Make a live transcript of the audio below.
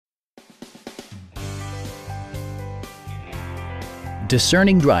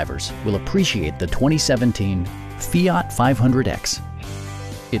Discerning drivers will appreciate the 2017 Fiat 500X.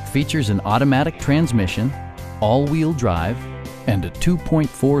 It features an automatic transmission, all-wheel drive, and a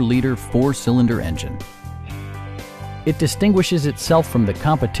 2.4-liter four-cylinder engine. It distinguishes itself from the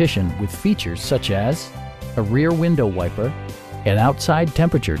competition with features such as a rear window wiper, an outside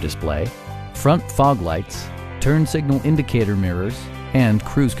temperature display, front fog lights, turn signal indicator mirrors, and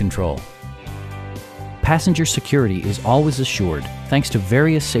cruise control. Passenger security is always assured thanks to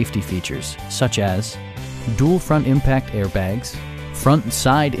various safety features such as dual front impact airbags, front and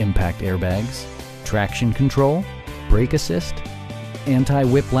side impact airbags, traction control, brake assist,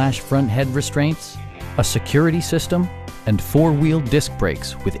 anti-whiplash front head restraints, a security system, and four-wheel disc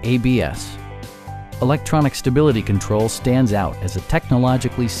brakes with ABS. Electronic stability control stands out as a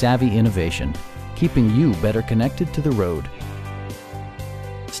technologically savvy innovation, keeping you better connected to the road.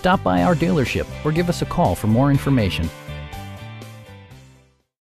 Stop by our dealership or give us a call for more information.